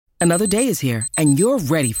Another day is here, and you're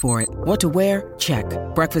ready for it. What to wear? Check.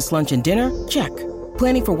 Breakfast, lunch, and dinner? Check.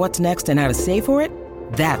 Planning for what's next and how to save for it?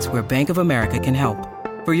 That's where Bank of America can help.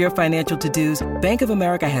 For your financial to-dos, Bank of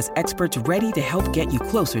America has experts ready to help get you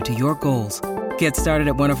closer to your goals. Get started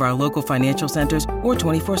at one of our local financial centers or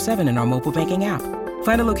 24/7 in our mobile banking app.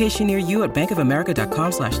 Find a location near you at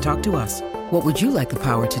bankofamerica.com/talktous. What would you like the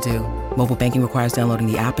power to do? Mobile banking requires downloading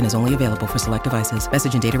the app and is only available for select devices.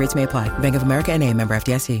 Message and data rates may apply. Bank of America NA, member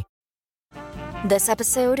FDIC. This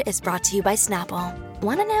episode is brought to you by Snapple.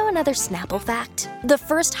 Want to know another Snapple fact? The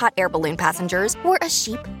first hot air balloon passengers were a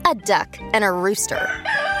sheep, a duck, and a rooster.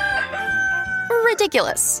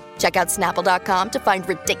 Ridiculous. Check out Snapple.com to find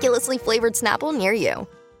ridiculously flavored Snapple near you.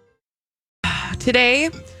 Today,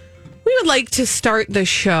 we would like to start the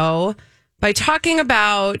show by talking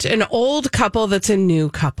about an old couple that's a new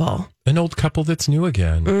couple. An old couple that's new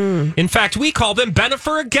again. In fact, we call them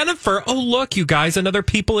Bennifer Agenifer. Oh, look, you guys, another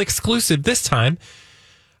People exclusive. This time,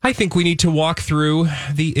 I think we need to walk through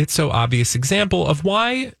the It's So Obvious example of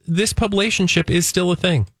why this publicationship is still a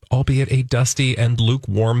thing, albeit a dusty and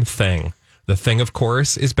lukewarm thing. The thing, of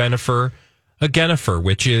course, is Bennifer Agenifer,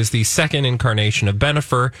 which is the second incarnation of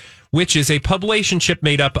Bennifer, which is a publicationship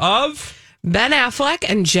made up of Ben Affleck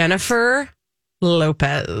and Jennifer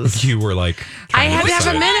Lopez. You were like, I had to have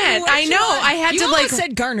a minute. I know. I had to like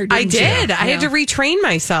said Garner. I Didn't did. You? I had to retrain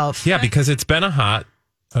myself. Yeah, because it's been a hot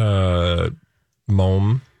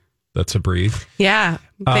mom. That's a breathe. Yeah.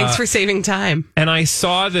 Thanks for saving time. And I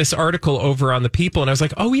saw this article over on The People, and I was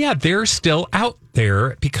like, oh, yeah, they're still out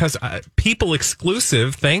there because People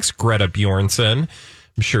exclusive. Thanks, Greta Bjornson.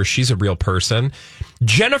 I'm sure she's a real person.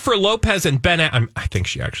 Jennifer Lopez and Ben. I think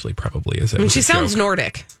she actually probably is. I mean, she sounds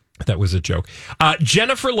Nordic. That was a joke.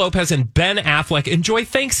 Jennifer Lopez and Ben Affleck enjoy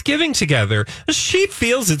Thanksgiving together. She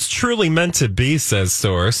feels it's truly meant to be, says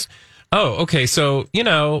source. Oh, okay. So,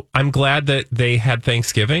 I'm glad that they had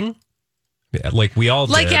Thanksgiving. Like we all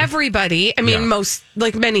did. Like everybody. I mean,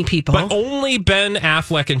 many people. But only Ben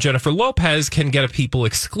Affleck and Jennifer Lopez can get a People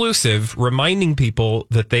exclusive, reminding people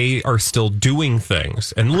that they are still doing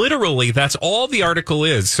things. And literally, that's all the article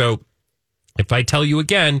is. So if I tell you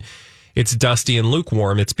again, it's dusty and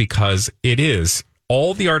lukewarm, it's because it is.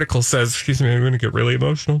 All the article says, excuse me, I'm going to get really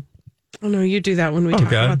emotional. Oh, no, you do that when we talk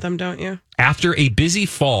about them, don't you? After a busy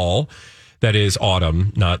fall, that is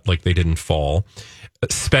autumn, not like they didn't fall,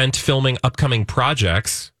 spent filming upcoming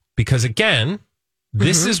projects, because again,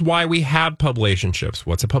 this is why we have publicationships.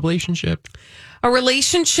 What's a publicationship? A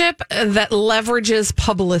relationship that leverages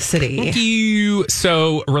publicity. Thank you.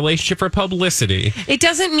 So, a relationship for publicity. It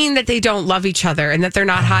doesn't mean that they don't love each other and that they're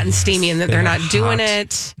not hot and steamy and that they're not doing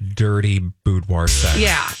it. Dirty boudoir sex.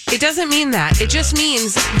 Yeah. It doesn't mean that. It just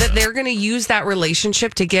means that they're going to use that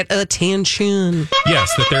relationship to get attention.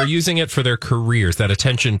 Yes, that they're using it for their careers. That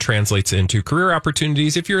attention translates into career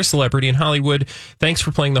opportunities. If you're a celebrity in Hollywood, thanks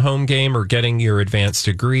for playing the home game or getting your advanced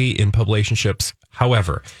degree in publicationships.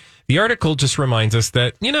 However, the article just reminds us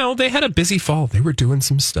that, they had a busy fall. They were doing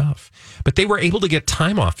some stuff. But they were able to get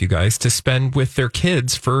time off, you guys, to spend with their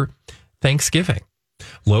kids for Thanksgiving.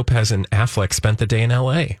 Lopez and Affleck spent the day in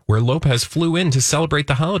L.A., where Lopez flew in to celebrate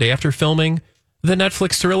the holiday after filming the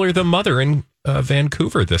Netflix thriller The Mother in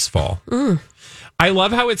Vancouver this fall. I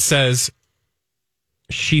love how it says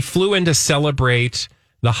she flew in to celebrate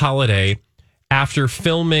the holiday after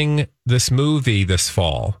filming this movie this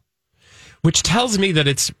fall. Which tells me that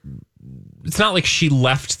it's not like she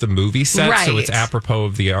left the movie set, so it's apropos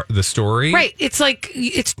of the story. Right. It's like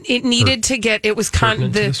it needed to get it was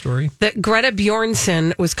the story. That Greta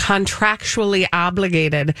Bjornson was contractually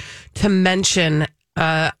obligated to mention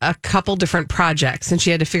a couple different projects, and she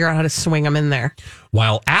had to figure out how to swing them in there.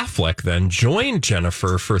 While Affleck then joined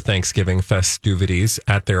Jennifer for Thanksgiving festivities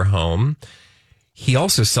at their home. He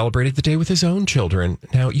also celebrated the day with his own children.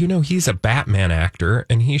 Now, he's a Batman actor,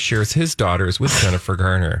 and he shares his daughters with Jennifer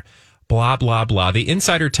Garner. Blah, blah, blah. The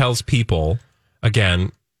insider tells People,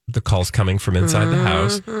 again, the call's coming from inside the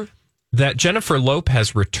house, that Jennifer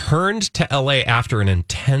Lopez returned to L.A. after an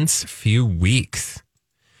intense few weeks.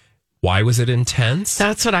 Why was it intense?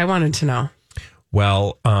 That's what I wanted to know.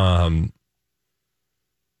 Well,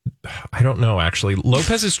 I don't know, actually.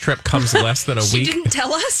 Lopez's trip comes less than a week. She didn't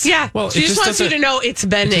tell us? Yeah. Well, she just wants you to know it's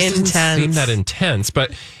been intense. Doesn't seem that intense,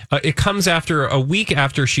 but it comes after a week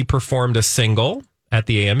after she performed a single at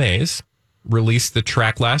the AMAs, released the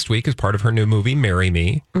track last week as part of her new movie, Marry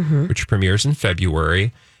Me, which premieres in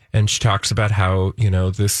February. And she talks about how,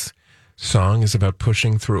 this song is about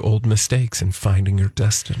pushing through old mistakes and finding your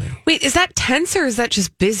destiny. Wait, is that tense or is that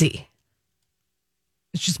just busy?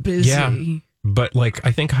 It's just busy. Yeah. But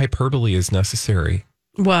I think hyperbole is necessary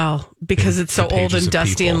Well, because it's so the old pages and of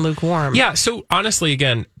dusty people. and lukewarm. Yeah. So honestly,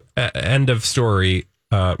 again, end of story,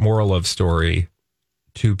 moral of story,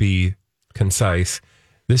 to be concise.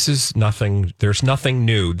 This is nothing. There's nothing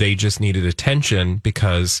new. They just needed attention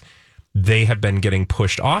because they have been getting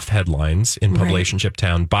pushed off headlines in Publicationship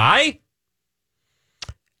Town by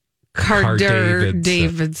Cardar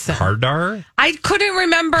Davidson. Cardar? I couldn't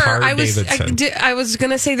remember. Davidson. I was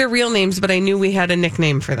going to say their real names, but I knew we had a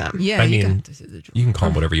nickname for them. Yeah, I mean, you can call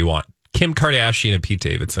them whatever you want. Kim Kardashian and Pete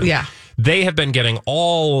Davidson. Yeah. They have been getting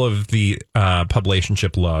all of the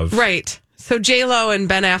Publicationship love. Right. So J-Lo and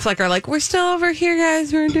Ben Affleck are like, we're still over here,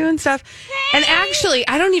 guys. We're doing stuff. And actually,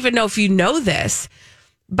 I don't even know if you know this,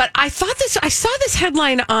 but I saw this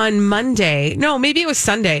headline on Monday. No, maybe it was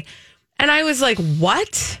Sunday. And I was like,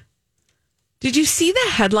 what? Did you see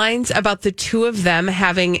the headlines about the two of them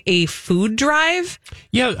having a food drive?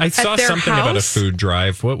 Yeah, I saw their something about a house? food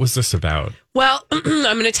drive. What was this about? Well, I'm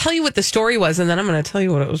going to tell you what the story was, and then I'm going to tell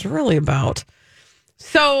you what it was really about.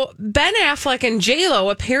 So Ben Affleck and J-Lo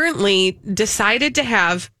apparently decided to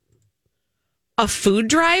have a food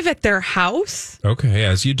drive at their house. Okay,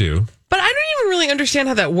 as you do. But I don't even really understand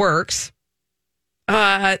how that works.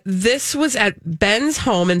 This was at Ben's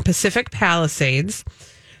home in Pacific Palisades.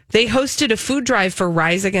 They hosted a food drive for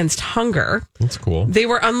Rise Against Hunger. That's cool. They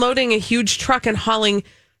were unloading a huge truck and hauling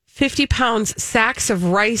 50 pounds sacks of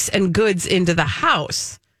rice and goods into the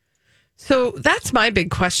house. So that's my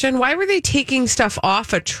big question. Why were they taking stuff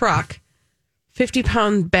off a truck,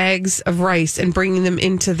 50-pound bags of rice, and bringing them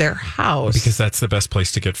into their house? Because that's the best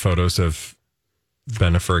place to get photos of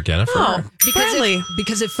Jennifer. Oh,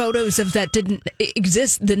 because if photos of that didn't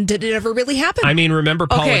exist, then did it ever really happen? I mean, remember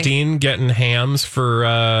Paula Okay. Dean getting hams for,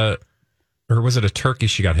 or was it a turkey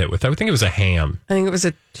she got hit with? I would think it was a ham. I think it was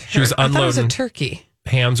She was I thought it was a unloading- turkey.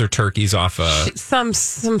 Hams or turkeys off Some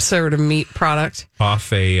sort of meat product.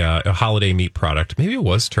 a holiday meat product. Maybe it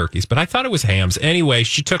was turkeys, but I thought it was hams. Anyway,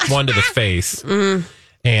 she took one to the face.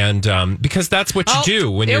 And because that's what you do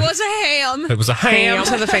when it you're... was a ham. It was a ham. Ham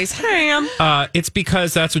to the face. Ham. It's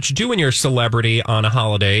because that's what you do when you're a celebrity on a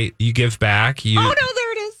holiday. You give back. You, Oh, no,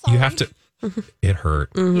 there it is. You have to... It hurt.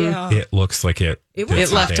 Yeah. It looks like it did It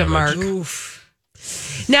some left a damage. mark.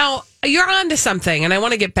 Now, you're on to something, and I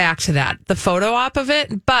want to get back to that, the photo op of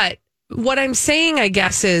it. But what I'm saying, I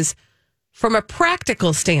guess, is from a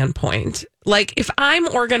practical standpoint, like if I'm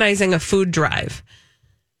organizing a food drive,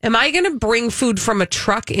 am I going to bring food from a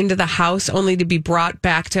truck into the house only to be brought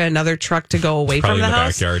back to another truck to go away from Probably the in the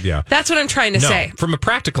house? backyard, yeah. That's what I'm trying to No, say. from a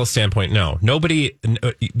practical standpoint, no.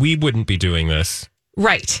 We wouldn't be doing this,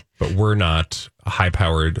 Right. but we're not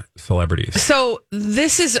high-powered celebrities. So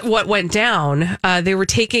this is what went down. They were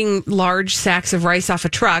taking large sacks of rice off a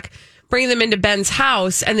truck, bringing them into Ben's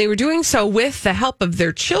house, and they were doing so with the help of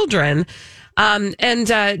their children. And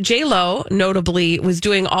J-Lo, notably, was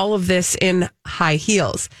doing all of this in high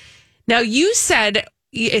heels. Now, you said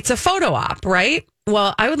it's a photo op, right?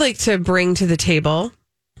 Well, I would like to bring to the table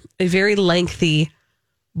a very lengthy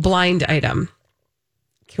blind item.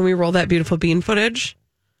 Can we roll that beautiful bean footage?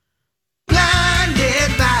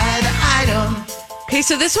 Blinded by the item. Okay,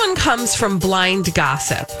 so this one comes from Blind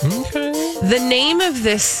Gossip. Okay. The name of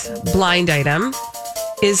this blind item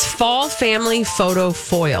is Fall Family Photo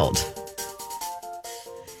Foiled.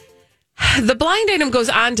 The blind item goes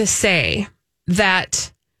on to say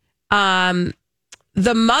that the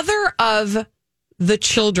mother of the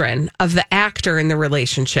children of the actor in the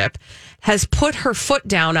relationship has put her foot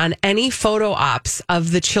down on any photo ops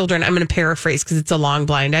of the children. I'm going to paraphrase because it's a long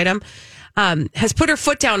blind item. Has put her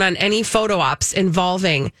foot down on any photo ops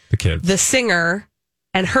involving The kids. the singer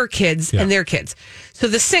and her kids Yeah. and their kids. So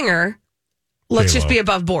the singer, let's just J-Lo. be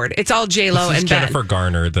above board. It's all J-Lo This is and Ben. Jennifer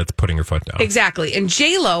Garner that's putting her foot down. Exactly. And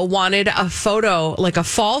J-Lo wanted a photo, like a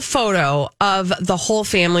fall photo of the whole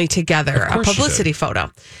family together, Of a course she publicity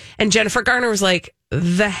photo. And Jennifer Garner was like,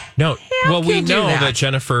 No, well, we you'll do know that. that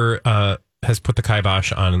Jennifer has put the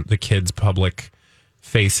kibosh on the kids' public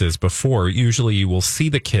faces before. Usually you will see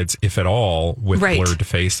the kids, if at all, with Right. blurred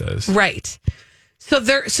faces. Right.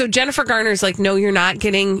 So Jennifer Garner's like, no, you're not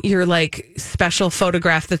getting your like special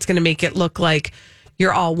photograph that's going to make it look like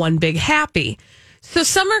you're all one big happy. So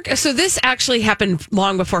this actually happened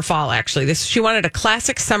long before fall. Actually, she wanted a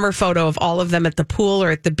classic summer photo of all of them at the pool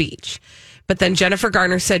or at the beach, but then Jennifer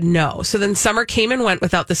Garner said no. So then Summer came and went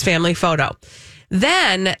without this family photo.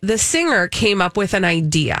 Then the singer came up with an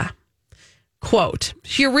idea. Quote,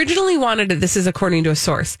 she originally wanted, this is according to a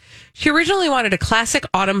source, she originally wanted a classic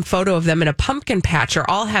autumn photo of them in a pumpkin patch or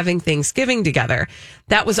all having Thanksgiving together.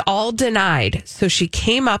 That was all denied. So she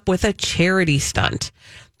came up with a charity stunt.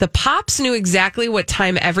 The Pops knew exactly what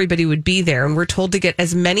time everybody would be there and were told to get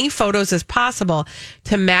as many photos as possible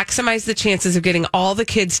to maximize the chances of getting all the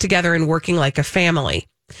kids together and working like a family.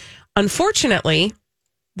 Unfortunately,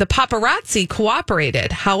 the paparazzi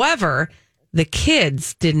cooperated. However, the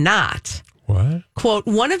kids did not. What? Quote,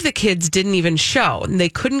 one of the kids didn't even show, and they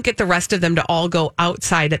couldn't get the rest of them to all go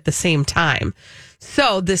outside at the same time.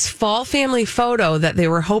 So this fall family photo that they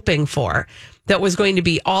were hoping for, that was going to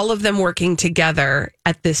be all of them working together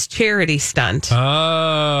at this charity stunt,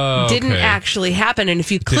 didn't actually happen. And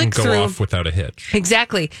if you click didn't go through, off without a hitch.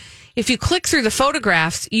 exactly, if you click through the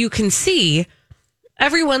photographs, you can see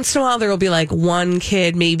every once in a while there will be like one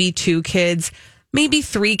kid, maybe two kids, maybe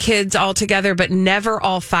three kids all together, but never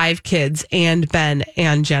all five kids and Ben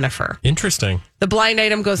and Jennifer. Interesting. The blind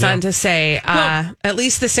item goes on to say, at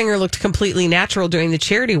least the singer looked completely natural doing the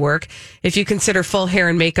charity work. If you consider full hair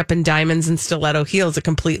and makeup and diamonds and stiletto heels a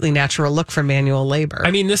completely natural look for manual labor. I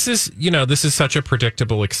mean, this is such a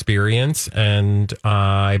predictable experience, and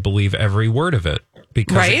I believe every word of it.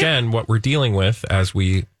 Because, again, what we're dealing with, as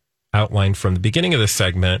we outlined from the beginning of this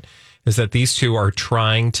segment, is that these two are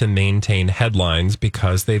trying to maintain headlines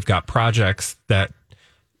because they've got projects that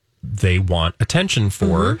they want attention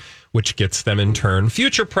for, which gets them in turn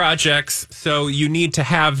future projects. So you need to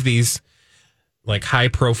have these like high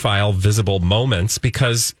profile visible moments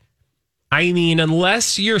because, I mean,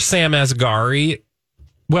 unless you're Sam Asghari,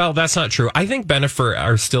 well, that's not true. I think Bennifer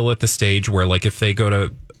are still at the stage where, like, if they go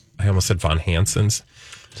to, I almost said Von Hansen's,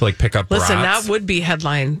 to like pick up Listen, brats. that would be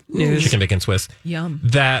headline news. Chicken bacon Swiss. Yum.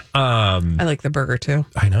 That I like the burger too.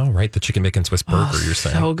 I know, right? The chicken bacon Swiss burger. You're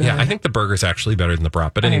saying, so good. Yeah, I think the burger's actually better than the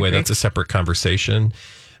brat. But anyway, that's a separate conversation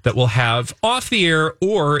that we'll have off the air,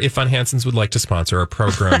 or if Von Hansen's would like to sponsor our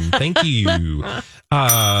program, thank you.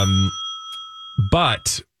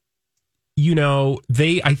 But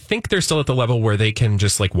I think they're still at the level where they can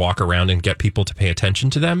just like walk around and get people to pay attention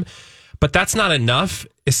to them. But that's not enough,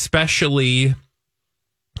 especially.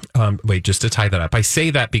 Just to tie that up, I say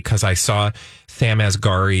that because I saw Sam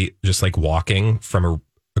Asghari just like walking from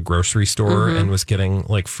a grocery store and was getting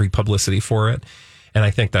like free publicity for it. And I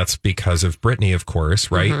think that's because of Britney, of course,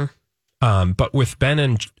 right? But with Ben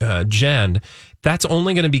and Jen, that's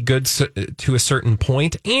only going to be good to a certain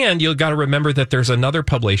point. And you've got to remember that there's another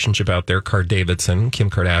publicationship out there, Kim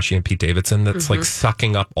Kardashian, Pete Davidson, that's like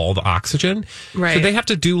sucking up all the oxygen. Right. So they have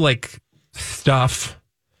to do like stuff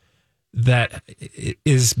that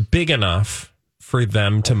is big enough for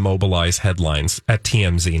them to mobilize headlines at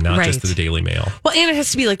TMZ, not just the Daily Mail. Well, and it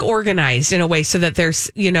has to be like organized in a way so that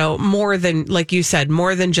there's, more than, like you said,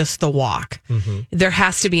 more than just the walk. There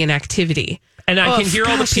has to be an activity. And I can hear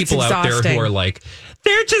all the people out there who are like,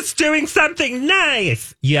 they're just doing something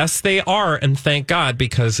nice. Yes, they are. And thank God,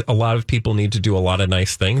 because a lot of people need to do a lot of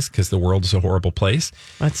nice things because the world is a horrible place.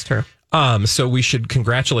 That's true. So we should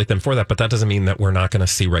congratulate them for that, but that doesn't mean that we're not going to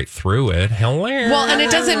see right through it. Hello. Well, and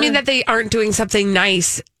it doesn't mean that they aren't doing something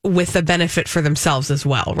nice with the benefit for themselves as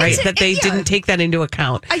well, right? That they didn't take that into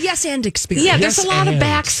account. A yes and experience. Yeah, there's a lot of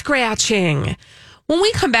back scratching. When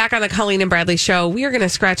we come back on the Colleen and Bradley show, we are going to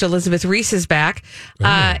scratch Elizabeth Reese's back,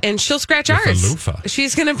 and she'll scratch ours. A loofah.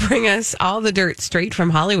 She's going to bring us all the dirt straight from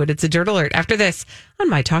Hollywood. It's a Dirt Alert after this on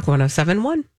My Talk 107.1.